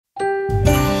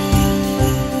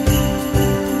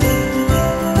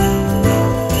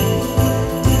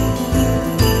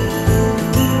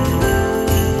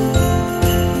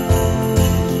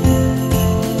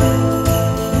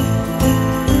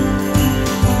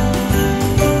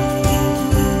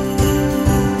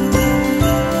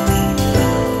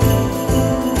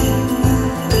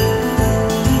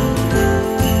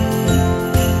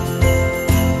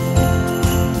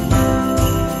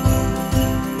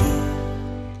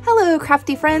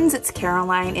crafty friends, it's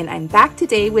Caroline and I'm back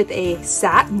today with a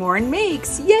Sat Morn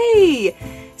Makes. Yay!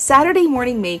 Saturday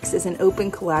Morning Makes is an open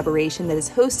collaboration that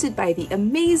is hosted by the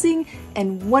amazing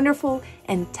and wonderful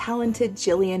and talented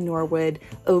Jillian Norwood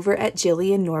over at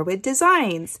Jillian Norwood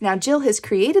Designs. Now, Jill has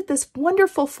created this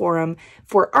wonderful forum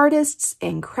for artists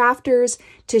and crafters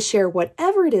to share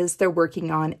whatever it is they're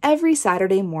working on every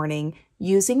Saturday morning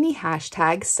using the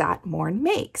hashtag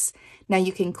SatMornMakes. Now,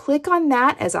 you can click on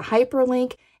that as a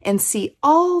hyperlink and see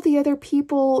all the other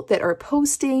people that are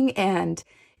posting and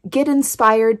get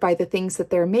inspired by the things that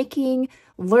they're making,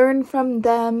 learn from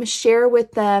them, share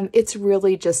with them. It's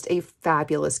really just a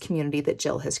fabulous community that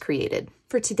Jill has created.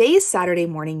 For today's Saturday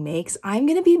Morning Makes, I'm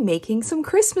going to be making some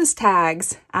Christmas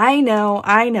tags. I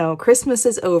know, Christmas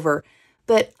is over,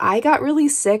 but I got really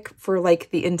sick for like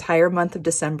the entire month of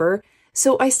December.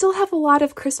 So I still have a lot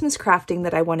of Christmas crafting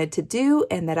that I wanted to do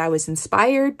and that I was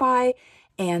inspired by.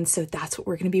 And so that's what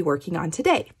we're going to be working on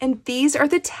today. And these are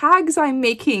the tags I'm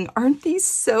making. Aren't these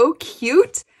so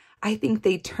cute? I think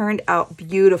they turned out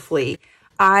beautifully.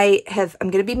 I'm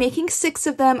going to be making 6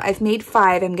 of them. I've made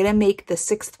 5. I'm going to make the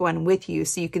 6th one with you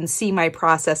so you can see my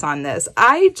process on this.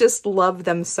 I just love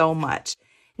them so much.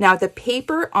 Now, the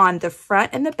paper on the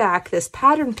front and the back, this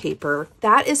pattern paper,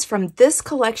 that is from this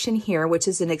collection here, which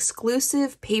is an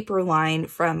exclusive paper line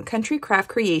from Country Craft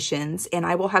Creations. And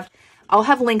I'll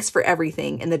have links for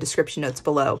everything in the description notes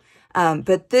below.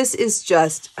 But this is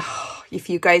just, if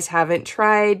you guys haven't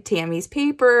tried Tammy's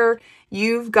paper,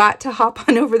 you've got to hop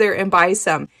on over there and buy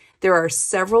some. There are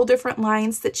several different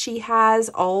lines that she has.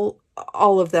 All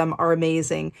of them are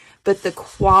amazing, but the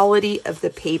quality of the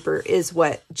paper is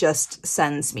what just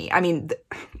sends me. I mean,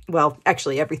 well,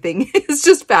 actually everything is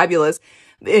just fabulous.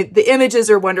 The images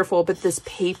are wonderful, but this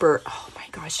paper, oh my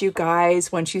gosh, you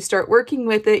guys, once you start working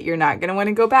with it, you're not going to want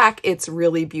to go back. It's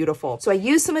really beautiful. So I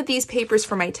use some of these papers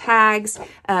for my tags.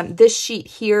 This sheet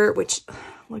here, which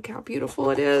look how beautiful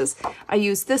it is. I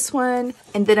use this one,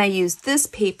 and then I use this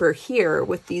paper here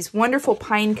with these wonderful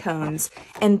pine cones.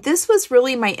 And this was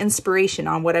really my inspiration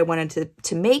on what I wanted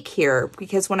to make here,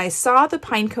 because when I saw the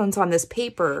pine cones on this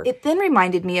paper, it then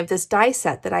reminded me of this die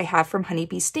set that I have from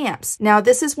Honeybee Stamps. Now,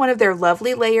 this is one of their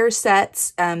Lovely Layers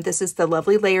sets. This is the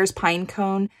Lovely Layers pine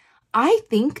cone. I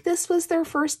think this was their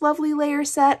first Lovely Layer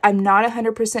set. I'm not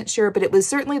 100% sure, but it was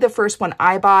certainly the first one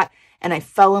I bought. And I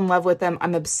fell in love with them.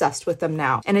 I'm obsessed with them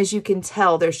now. And as you can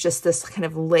tell, there's just this kind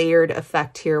of layered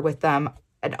effect here with them.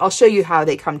 And I'll show you how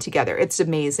they come together. It's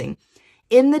amazing.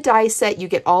 In the die set, you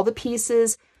get all the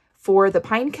pieces for the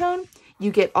pine cone. You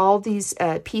get all these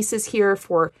pieces here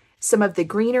for some of the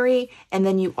greenery. And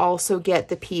then you also get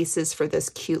the pieces for this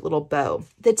cute little bow.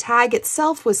 The tag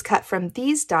itself was cut from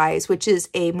these dies, which is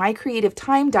a My Creative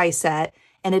Time die set.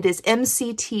 And it is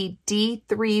MCT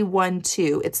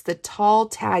D312. It's the Tall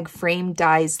Tag Frame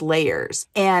Dies Layers.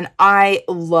 And I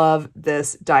love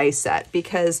this die set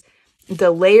because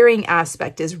the layering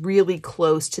aspect is really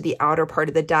close to the outer part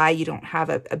of the die. You don't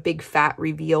have a big fat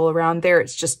reveal around there.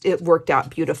 It worked out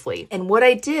beautifully. And what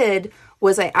I did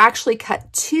was I actually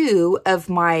cut 2 of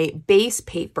my base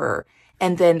paper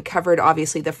and then covered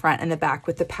obviously the front and the back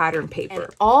with the pattern paper.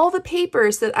 And all the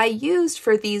papers that I used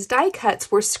for these die cuts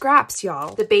were scraps,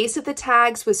 y'all. The base of the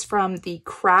tags was from the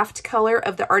craft color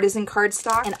of the Artisan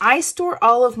Cardstock, and I store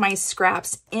all of my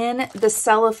scraps in the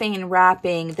cellophane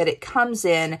wrapping that it comes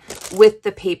in with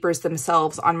the papers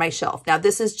themselves on my shelf. Now,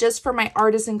 this is just for my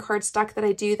Artisan Cardstock that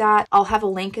I do that. I'll have a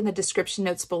link in the description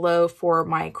notes below for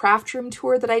my craft room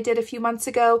tour that I did a few months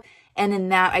ago. And in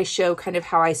that, I show kind of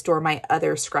how I store my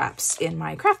other scraps in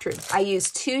my craft room. I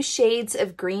use 2 shades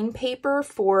of green paper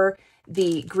for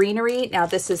the greenery. Now,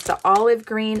 this is the olive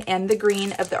green and the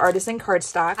green of the Artisan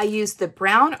Cardstock. I use the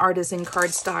brown Artisan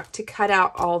Cardstock to cut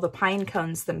out all the pine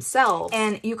cones themselves.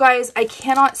 And you guys, I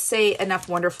cannot say enough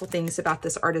wonderful things about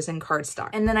this Artisan Cardstock.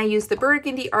 And then I use the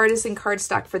burgundy Artisan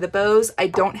Cardstock for the bows. I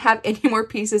don't have any more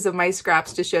pieces of my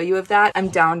scraps to show you of that. I'm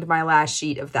down to my last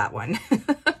sheet of that one.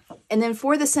 And then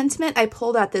for the sentiment, I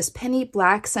pulled out this penny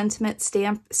black sentiment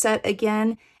stamp set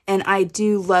again. And I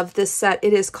do love this set.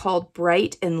 It is called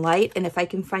Bright and Light. And if I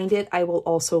can find it, I will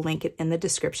also link it in the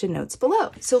description notes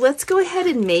below. So let's go ahead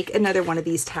and make another one of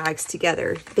these tags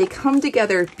together. They come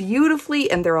together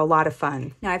beautifully and they're a lot of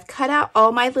fun. Now I've cut out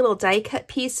all my little die cut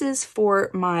pieces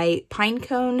for my pine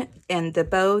cone and the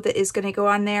bow that is going to go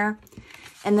on there.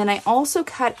 And then I also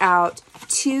cut out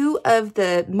 2 of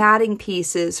the matting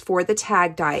pieces for the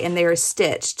tag die, and they are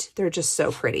stitched. They're just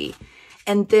so pretty.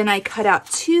 And then I cut out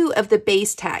 2 of the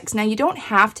base tags. Now, you don't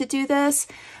have to do this,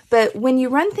 But when you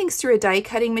run things through a die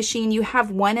cutting machine, you have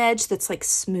one edge that's like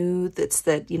smooth, that's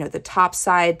the, you know, the top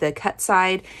side, the cut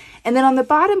side. And then on the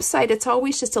bottom side, it's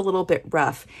always just a little bit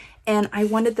rough. And I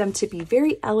wanted them to be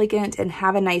very elegant and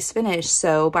have a nice finish.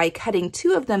 So by cutting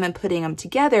two of them and putting them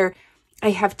together,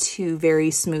 I have two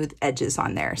very smooth edges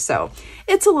on there. So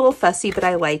it's a little fussy, but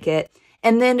I like it.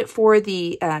 And then for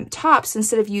the tops,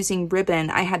 instead of using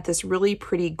ribbon, I had this really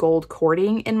pretty gold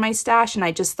cording in my stash, and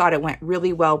I just thought it went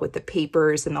really well with the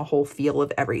papers and the whole feel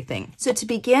of everything. So to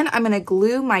begin, I'm going to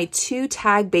glue my two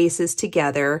tag bases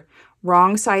together,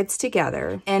 wrong sides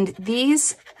together. And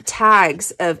these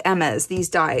tags of Emma's, these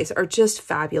dies, are just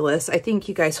fabulous. I think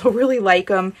you guys will really like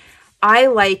them. I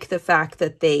like the fact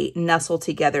that they nestle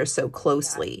together so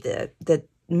closely. The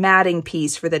matting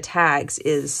piece for the tags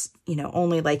is, you know,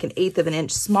 only like 1/8 of an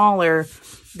inch smaller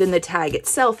than the tag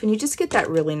itself, and you just get that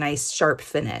really nice sharp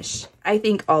finish. I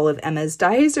think all of Emma's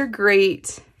dies are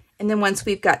great. And then once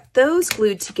we've got those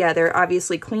glued together,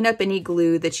 obviously clean up any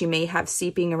glue that you may have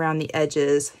seeping around the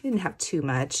edges. I didn't have too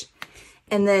much.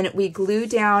 And then we glue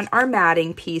down our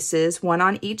matting pieces, one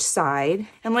on each side.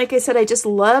 And like I said, I just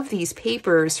love these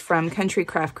papers from Country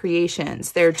Craft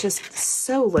Creations. They're just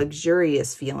so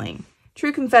luxurious feeling.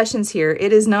 True confessions here,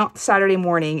 it is not Saturday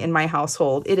morning in my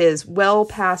household. It is well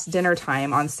past dinner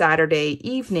time on Saturday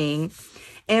evening,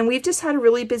 and we've just had a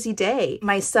really busy day.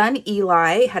 My son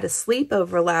Eli had a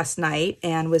sleepover last night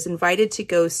and was invited to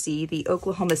go see the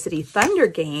Oklahoma City Thunder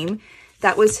game.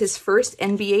 That was his first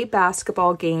NBA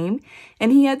basketball game,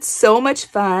 and he had so much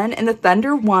fun, and the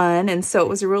Thunder won, and so it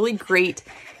was a really great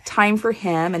time for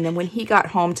him. And then when he got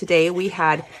home today, we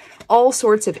had all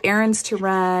sorts of errands to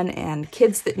run and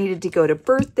kids that needed to go to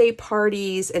birthday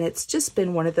parties. And it's just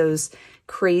been one of those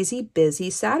crazy busy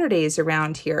Saturdays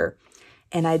around here.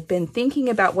 And I'd been thinking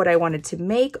about what I wanted to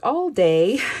make all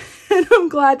day. And I'm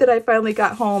glad that I finally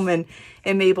got home and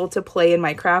am able to play in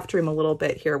my craft room a little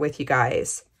bit here with you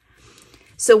guys.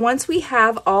 So once we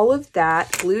have all of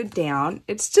that glued down,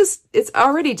 it's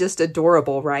already just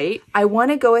adorable, right? I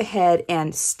want to go ahead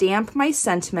and stamp my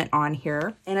sentiment on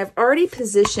here. And I've already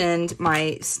positioned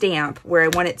my stamp where I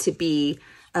want it to be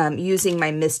using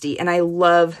my MISTI. And I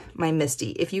love my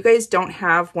MISTI. If you guys don't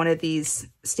have one of these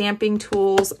stamping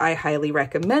tools, I highly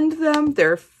recommend them.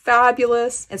 They're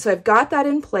fabulous. And so I've got that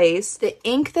in place. The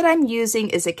ink that I'm using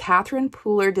is a Catherine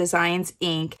Pooler Designs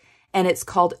ink, and it's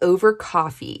called Over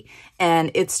Coffee.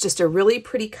 And it's just a really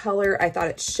pretty color. I thought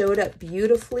it showed up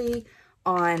beautifully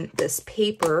on this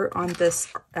paper, on this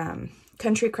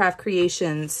Country Craft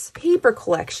Creations paper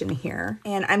collection here.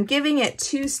 And I'm giving it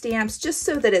 2 stamps just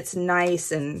so that it's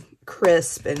nice and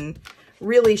crisp and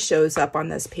really shows up on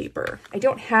this paper. I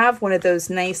don't have one of those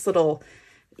nice little,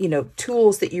 you know,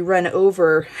 tools that you run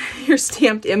over your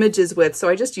stamped images with, so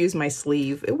I just use my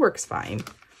sleeve. It works fine.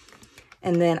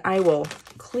 And then I will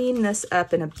clean this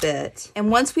up in a bit.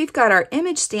 And once we've got our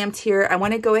image stamped here, I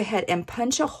want to go ahead and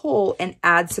punch a hole and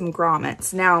add some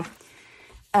grommets. Now,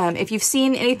 if you've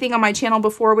seen anything on my channel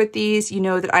before with these, you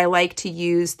know that I like to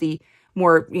use the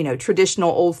more, you know,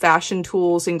 traditional old-fashioned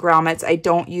tools and grommets. I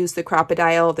don't use the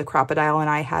Crocodile. The Crocodile and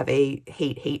I have a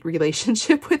hate-hate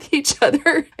relationship with each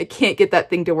other. I can't get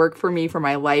that thing to work for me for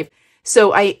my life.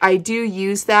 So I do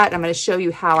use that. I'm going to show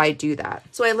you how I do that.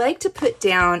 So I like to put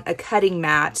down a cutting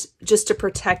mat just to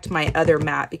protect my other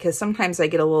mat, because sometimes I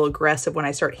get a little aggressive when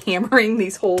I start hammering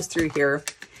these holes through here.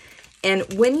 And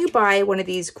when you buy one of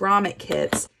these grommet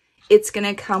kits, it's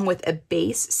going to come with a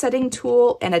base setting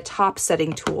tool and a top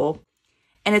setting tool.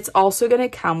 And it's also going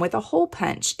to come with a hole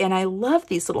punch. And I love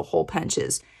these little hole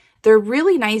punches. They're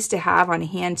really nice to have on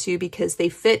hand too, because they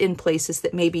fit in places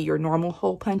that maybe your normal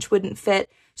hole punch wouldn't fit.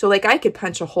 So like I could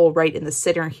punch a hole right in the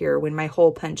center here when my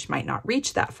hole punch might not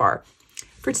reach that far.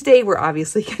 For today, we're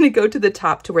obviously going to go to the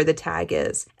top to where the tag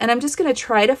is. And I'm just going to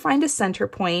try to find a center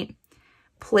point,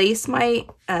 place my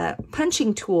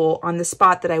punching tool on the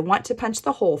spot that I want to punch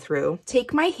the hole through,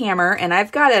 take my hammer, and I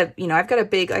got a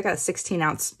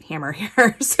 16-ounce hammer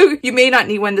here. So you may not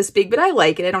need one this big, but I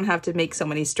like it. I don't have to make so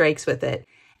many strikes with it.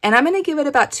 And I'm going to give it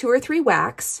about 2 or 3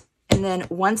 whacks. And then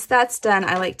once that's done,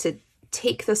 I like to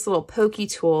take this little pokey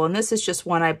tool, and this is just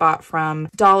one I bought from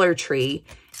Dollar Tree,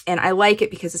 and I like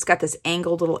it because it's got this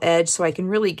angled little edge, so I can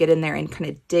really get in there and kind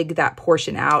of dig that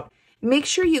portion out. Make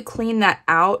sure you clean that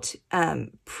out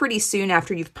pretty soon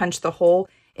after you've punched the hole.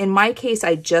 In my case,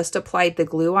 I just applied the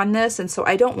glue on this, and so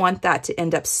I don't want that to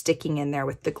end up sticking in there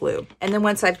with the glue. And then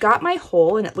once I've got my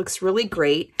hole and it looks really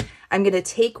great, I'm going to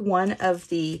take one of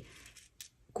the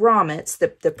grommets,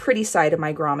 the pretty side of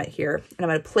my grommet here, and I'm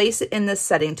going to place it in this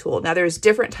setting tool. Now there's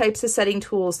different types of setting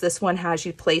tools. This one has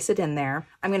you place it in there.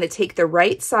 I'm going to take the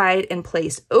right side and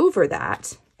place over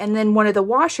that, And then one of the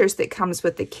washers that comes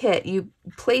with the kit, you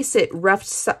place it rough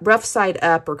side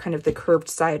up, or kind of the curved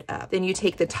side up. Then you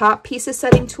take the top piece of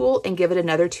setting tool and give it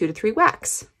another 2 to 3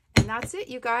 whacks. And that's it,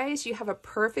 you guys. You have a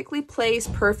perfectly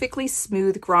placed, perfectly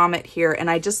smooth grommet here,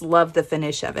 and I just love the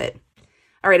finish of it.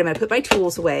 All right, I'm gonna put my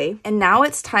tools away. And now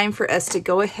it's time for us to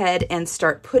go ahead and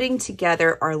start putting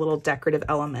together our little decorative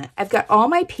element. I've got all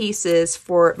my pieces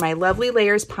for my Lovely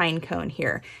Layers pine cone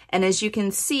here. And as you can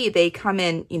see, they come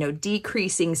in, you know,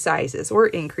 decreasing sizes, or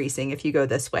increasing if you go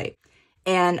this way.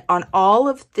 And on all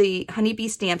of the Honeybee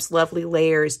Stamps Lovely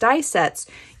Layers die sets,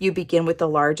 you begin with the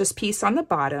largest piece on the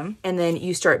bottom, and then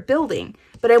you start building.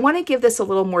 But I want to give this a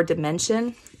little more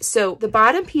dimension. So the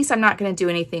bottom piece I'm not going to do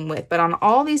anything with, but on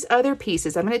all these other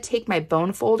pieces, I'm going to take my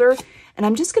bone folder and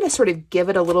I'm just going to sort of give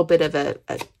it a little bit of a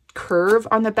curve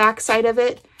on the back side of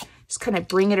it. Just kind of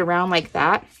bring it around like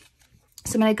that.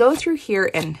 So I'm going to go through here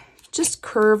and just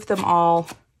curve them all.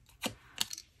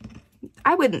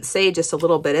 I wouldn't say just a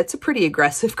little bit. It's a pretty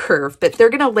aggressive curve, but they're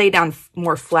going to lay down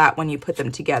more flat when you put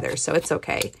them together, so it's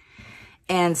okay.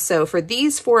 And so for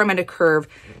these 4, I'm going to curve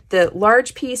the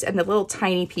large piece, and the little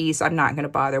tiny piece I'm not going to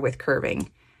bother with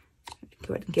curving.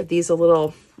 Go ahead and give these a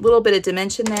little bit of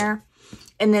dimension there.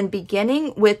 And then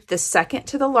beginning with the second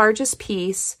to the largest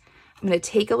piece, I'm going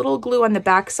to take a little glue on the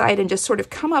back side and just sort of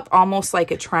come up almost like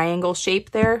a triangle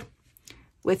shape there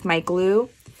with my glue.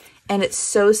 And it's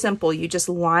so simple. You just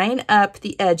line up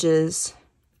the edges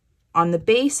on the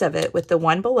base of it with the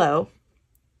one below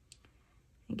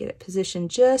and get it positioned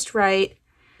just right.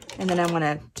 And then I want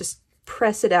to just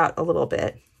press it out a little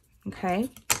bit. Okay.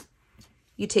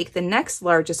 You take the next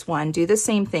largest one, do the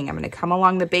same thing. I'm going to come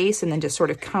along the base and then just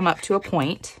sort of come up to a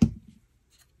point.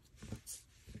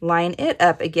 Line it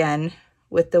up again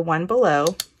with the one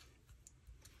below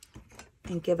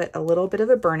and give it a little bit of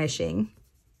a burnishing.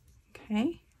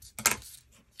 Okay.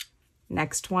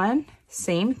 Next one,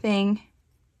 same thing.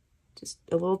 Just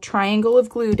a little triangle of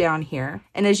glue down here.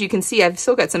 And as you can see, I've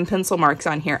still got some pencil marks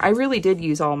on here. I really did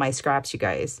use all my scraps, you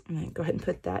guys. I'm gonna go ahead and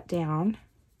put that down.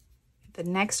 The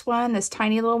next one, this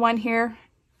tiny little one here,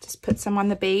 just put some on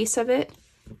the base of it.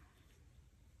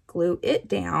 Glue it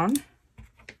down.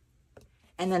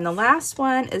 And then the last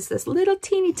one is this little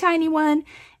teeny tiny one,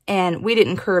 and we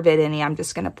didn't curve it any. I'm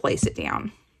just gonna place it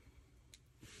down.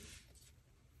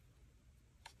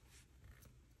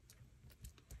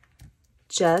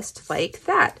 Just like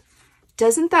that.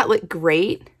 Doesn't that look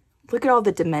great? Look at all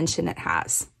the dimension it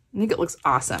has. I think it looks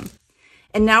awesome.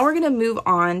 And now we're going to move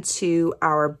on to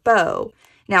our bow.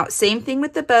 Now, same thing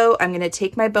with the bow. I'm going to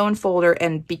take my bone folder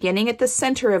and beginning at the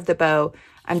center of the bow,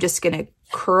 I'm just going to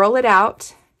curl it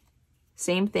out.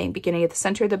 Same thing, beginning at the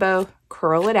center of the bow,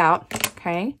 curl it out,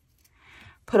 okay?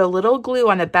 Put a little glue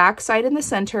on the back side in the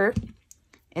center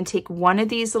and take one of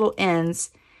these little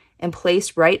ends and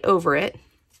place right over it.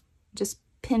 Just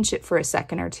pinch it for a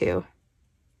second or two.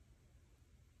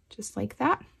 Just like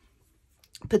that.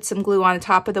 Put some glue on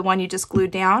top of the one you just glued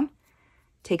down.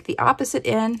 Take the opposite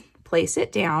end, place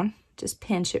it down. Just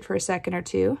pinch it for a second or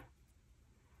two.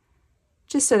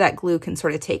 Just so that glue can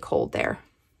sort of take hold there.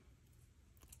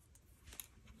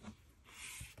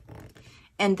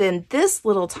 And then this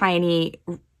little tiny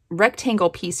rectangle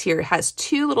piece here has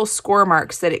 2 little score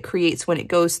marks that it creates when it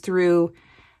goes through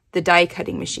the die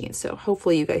cutting machine. So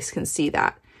hopefully you guys can see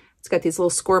that. It's got these little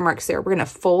score marks there. We're going to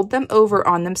fold them over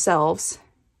on themselves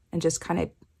and just kind of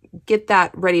get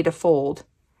that ready to fold.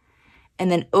 And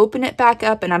then open it back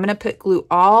up, and I'm going to put glue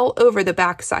all over the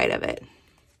back side of it.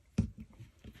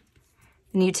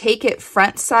 And you take it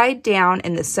front side down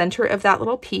in the center of that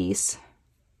little piece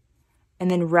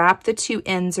and then wrap the 2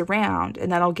 ends around,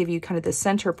 and that'll give you kind of the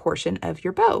center portion of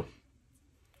your bow.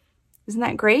 Isn't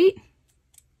that great?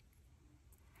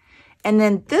 And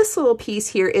then this little piece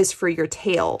here is for your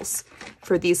tails,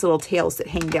 for these little tails that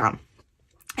hang down.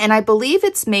 And I believe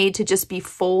it's made to just be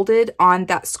folded on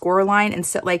that score line and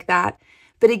sit like that.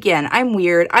 But again, I'm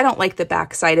weird. I don't like the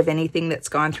back side of anything that's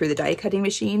gone through the die cutting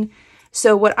machine.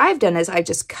 So what I've done is I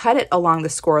just cut it along the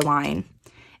score line.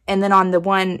 And then on the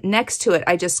one next to it,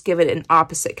 I just give it an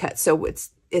opposite cut. So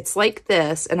it's like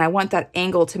this, and I want that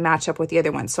angle to match up with the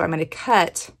other one. So I'm going to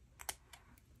cut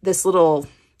this little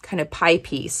kind of pie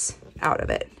piece out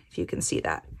of it, if you can see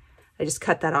that. I just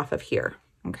cut that off of here,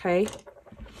 okay?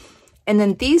 And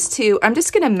then these 2, I'm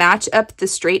just going to match up the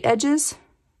straight edges,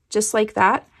 just like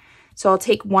that. So I'll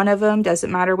take one of them,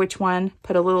 doesn't matter which one,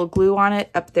 put a little glue on it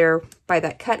up there by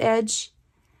that cut edge,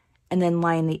 and then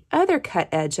line the other cut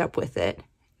edge up with it.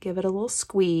 Give it a little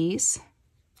squeeze.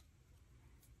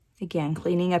 Again,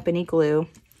 cleaning up any glue.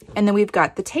 And then we've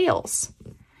got the tails.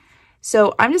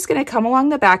 So I'm just going to come along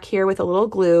the back here with a little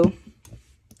glue,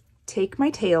 take my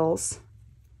tails,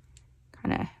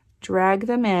 kind of drag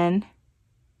them in,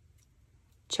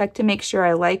 check to make sure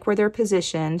I like where they're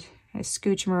positioned. I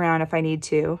scooch them around if I need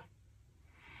to.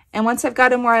 And once I've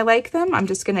got them where I like them, I'm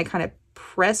just gonna kind of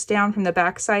press down from the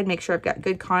back side, make sure I've got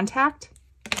good contact.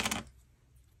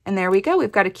 And there we go,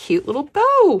 we've got a cute little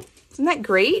bow. Isn't that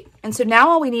great? And so now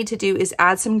all we need to do is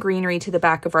add some greenery to the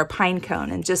back of our pine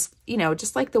cone, and just, you know,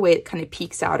 just like the way it kind of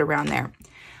peeks out around there.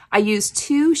 I used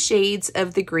 2 shades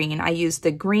of the green. I used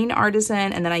the green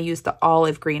Artisan, and then I used the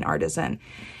olive green Artisan.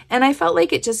 And I felt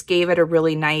like it just gave it a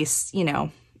really nice, you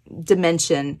know,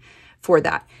 dimension for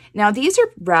that. Now these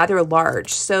are rather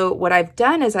large. So what I've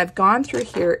done is I've gone through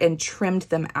here and trimmed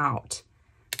them out.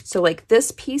 So like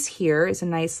this piece here is a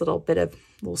nice little bit of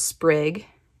little sprig.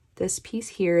 This piece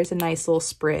here is a nice little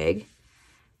sprig,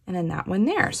 and then that one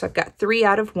there. So I've got 3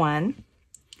 out of 1.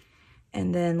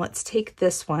 And then let's take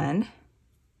this one,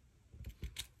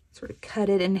 sort of cut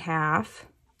it in half,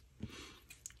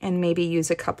 and maybe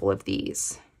use a couple of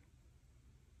these.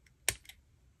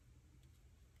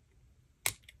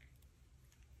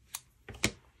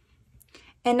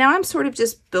 And now I'm sort of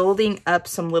just building up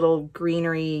some little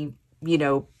greenery, you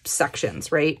know,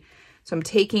 sections, right? So I'm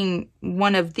taking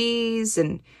one of these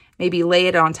and maybe lay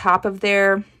it on top of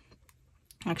there.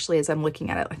 Actually, as I'm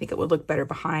looking at it, I think it would look better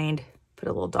behind. Put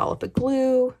a little dollop of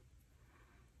glue.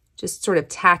 Just sort of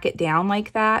tack it down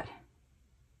like that.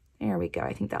 There we go.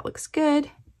 I think that looks good.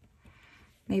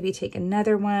 Maybe take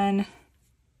another one.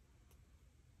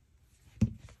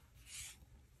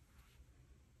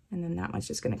 And then that one's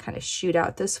just going to kind of shoot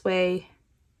out this way,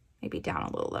 maybe down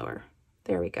a little lower.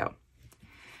 There we go.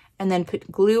 And then put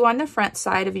glue on the front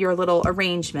side of your little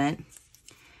arrangement.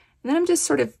 And then I'm just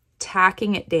sort of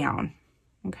tacking it down,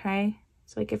 okay?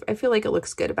 So like if I feel like it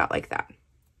looks good about like that.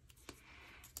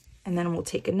 And then we'll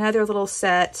take another little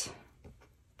set,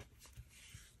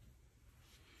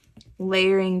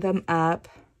 layering them up.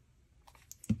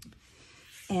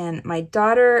 And my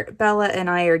daughter Bella and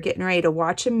I are getting ready to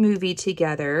watch a movie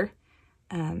together.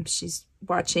 She's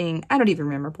watching, I don't even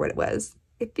remember what it was.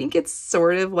 I think it's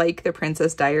sort of like The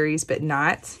Princess Diaries, but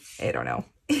not. I don't know.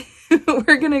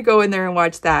 We're going to go in there and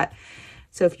watch that.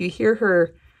 So if you hear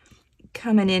her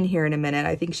coming in here in a minute,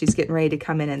 I think she's getting ready to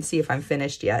come in and see if I'm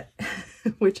finished yet,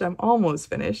 which I'm almost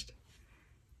finished.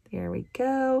 There we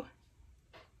go.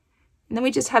 And then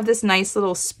we just have this nice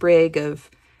little sprig of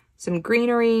some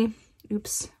greenery.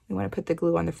 Oops, we want to put the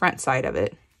glue on the front side of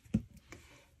it.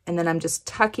 And then I'm just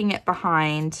tucking it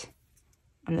behind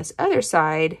on this other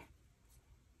side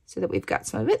so that we've got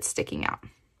some of it sticking out.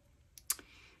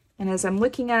 And as I'm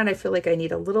looking at it, I feel like I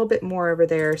need a little bit more over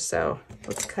there, so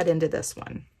let's cut into this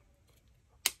one.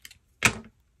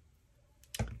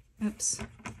 Oops.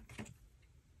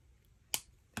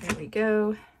 There we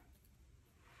go.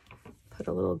 Put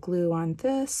a little glue on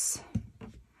this.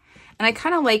 And I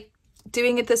kind of like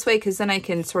doing it this way because then I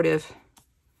can sort of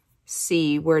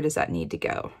see where does that need to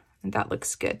go. And that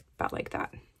looks good, about like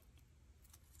that.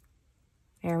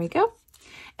 There we go.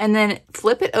 And then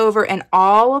flip it over, and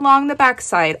all along the back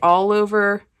side, all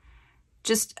over,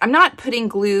 just, I'm not putting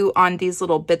glue on these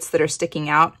little bits that are sticking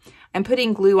out. I'm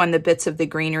putting glue on the bits of the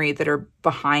greenery that are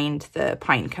behind the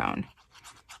pine cone.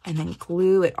 And then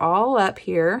glue it all up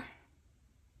here,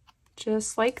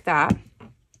 just like that.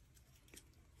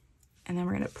 And then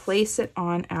we're going to place it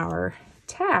on our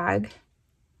tag.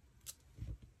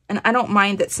 And I don't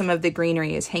mind that some of the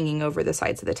greenery is hanging over the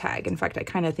sides of the tag. In fact, I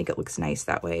kind of think it looks nice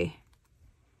that way.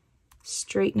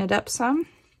 Straighten it up some,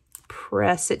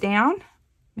 press it down,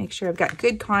 make sure I've got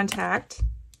good contact.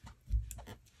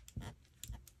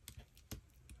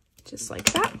 Just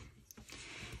like that.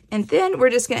 And then we're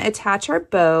just going to attach our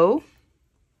bow.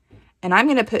 And I'm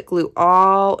going to put glue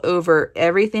all over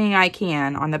everything I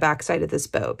can on the back side of this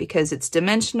bow because it's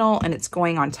dimensional and it's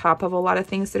going on top of a lot of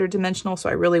things that are dimensional. So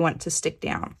I really want it to stick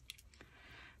down.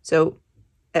 So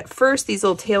at first, these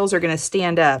little tails are going to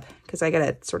stand up because I got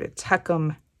to sort of tuck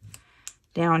them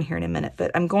down here in a minute. But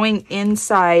I'm going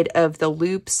inside of the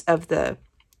loops of the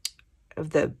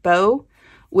bow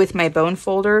with my bone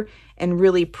folder and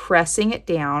really pressing it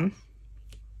down.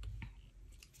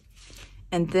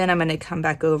 And then I'm going to come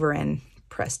back over and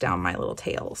press down my little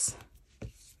tails.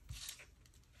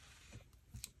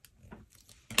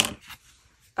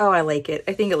 Oh, I like it.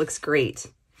 I think it looks great.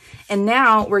 And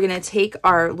now we're going to take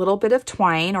our little bit of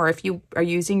twine, or if you are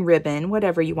using ribbon,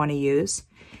 whatever you want to use,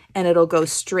 and it'll go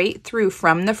straight through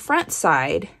from the front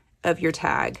side of your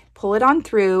tag. Pull it on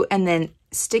through and then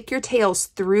stick your tails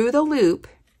through the loop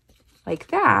like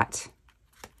that,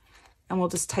 and we'll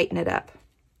just tighten it up.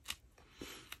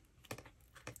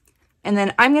 And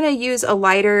then I'm going to use a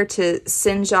lighter to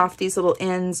singe off these little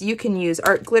ends. You can use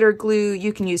art glitter glue,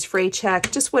 you can use fray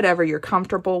check, just whatever you're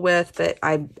comfortable with, but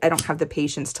I don't have the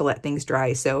patience to let things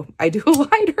dry, so I do a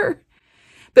lighter.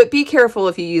 But be careful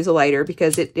if you use a lighter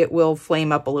because it will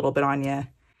flame up a little bit on you.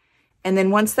 And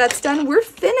then once that's done, we're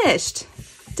finished.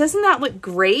 Doesn't that look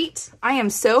great? I am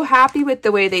so happy with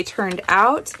the way they turned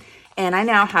out. And I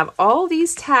now have all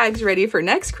these tags ready for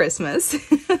next Christmas.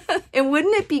 And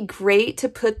wouldn't it be great to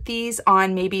put these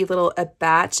on maybe a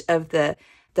batch of the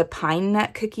pine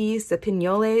nut cookies, the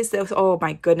pignoles? Those, oh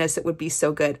my goodness, it would be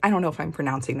so good. I don't know if I'm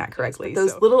pronouncing that correctly.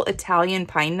 Those little Italian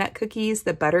pine nut cookies,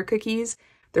 the butter cookies,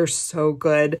 they're so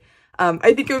good.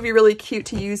 I think it would be really cute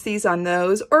to use these on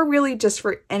those, or really just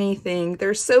for anything.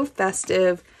 They're so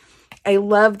festive. I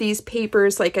love these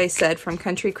papers, like I said, from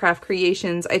Country Craft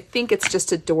Creations. I think it's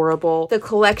just adorable. The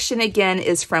collection, again,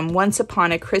 is from Once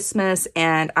Upon a Christmas,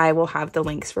 and I will have the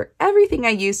links for everything I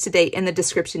used today in the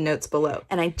description notes below.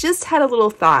 And I just had a little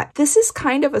thought. This is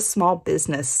kind of a small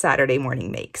business Saturday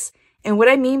Morning Makes. And what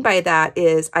I mean by that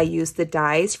is I use the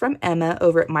dies from Emma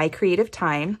over at My Creative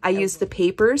Time. I use the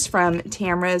papers from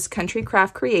Tamra's Country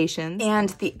Craft Creations. And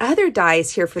the other dies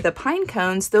here for the pine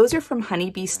cones, those are from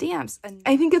Honeybee Stamps.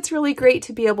 I think it's really great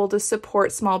to be able to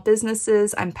support small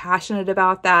businesses. I'm passionate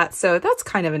about that. So that's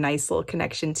kind of a nice little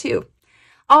connection too.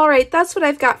 All right, that's what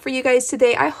I've got for you guys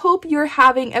today. I hope you're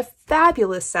having a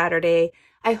fabulous Saturday.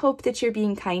 I hope that you're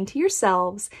being kind to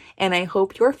yourselves, and I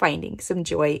hope you're finding some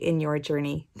joy in your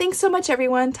journey. Thanks so much,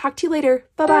 everyone. Talk to you later.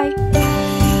 Bye-bye.